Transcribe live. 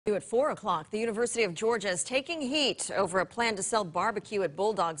At 4 o'clock, the University of Georgia is taking heat over a plan to sell barbecue at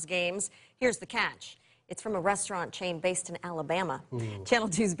Bulldogs games. Here's the catch. It's from a restaurant chain based in Alabama. Channel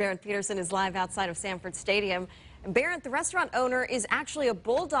 2's Barrett Peterson is live outside of Sanford Stadium. And Barrett, the restaurant owner is actually a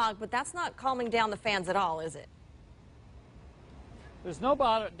Bulldog, but that's not calming down the fans at all, is it? There's no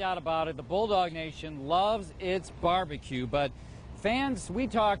doubt about it. The Bulldog Nation loves its barbecue, but fans we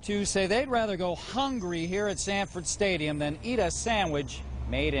talk to say they'd rather go hungry here at Sanford Stadium than eat a sandwich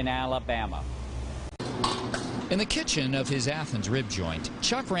made in Alabama. In the kitchen of his Athens rib joint,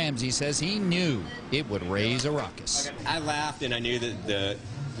 Chuck Ramsey says he knew it would raise a ruckus. I laughed and I knew that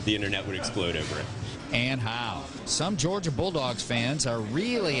the internet would explode over it. And how? Some Georgia Bulldogs fans are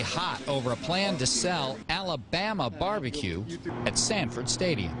really hot over a plan to sell Alabama barbecue at Sanford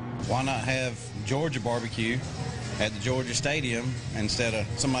Stadium. Why not have Georgia barbecue at the Georgia Stadium instead of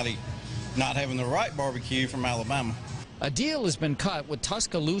somebody not having the right barbecue from Alabama? A deal has been cut with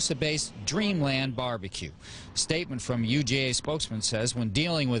Tuscaloosa-based Dreamland Barbecue. A statement from UGA spokesman says when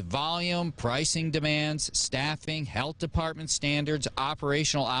dealing with volume, pricing demands, staffing, health department standards,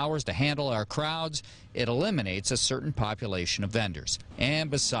 operational hours to handle our crowds, it eliminates a certain population of vendors. And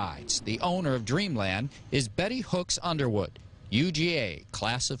besides, the owner of Dreamland is Betty Hooks Underwood, UGA,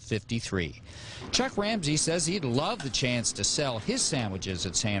 class of '53. Chuck Ramsey says he'd love the chance to sell his sandwiches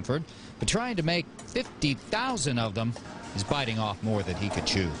at Sanford, but trying to make 50,000 of them is biting off more than he could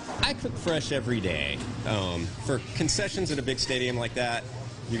chew. I cook fresh every day. For concessions at a big stadium like that,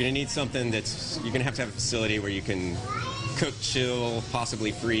 you're going to need something you're going to have a facility where you can cook, chill,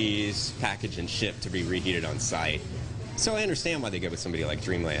 possibly freeze, package, and ship to be reheated on site. So I understand why they go with somebody like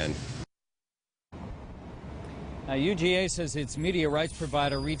Dreamland. Now, UGA says its media rights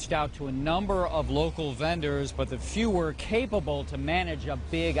provider reached out to a number of local vendors, but the few were capable to manage a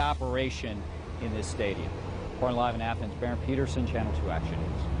big operation in this stadium. Reporting live in Athens, Barrett Peterson, Channel 2 Action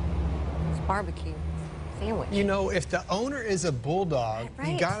News. It's barbecue sandwich. You know, if the owner is a Bulldog,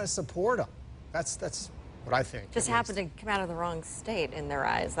 right, you got to support him. That's what I think. Just happened to come out of the wrong state in their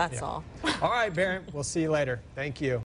eyes, that's all. All right, Barrett, we'll see you later. Thank you.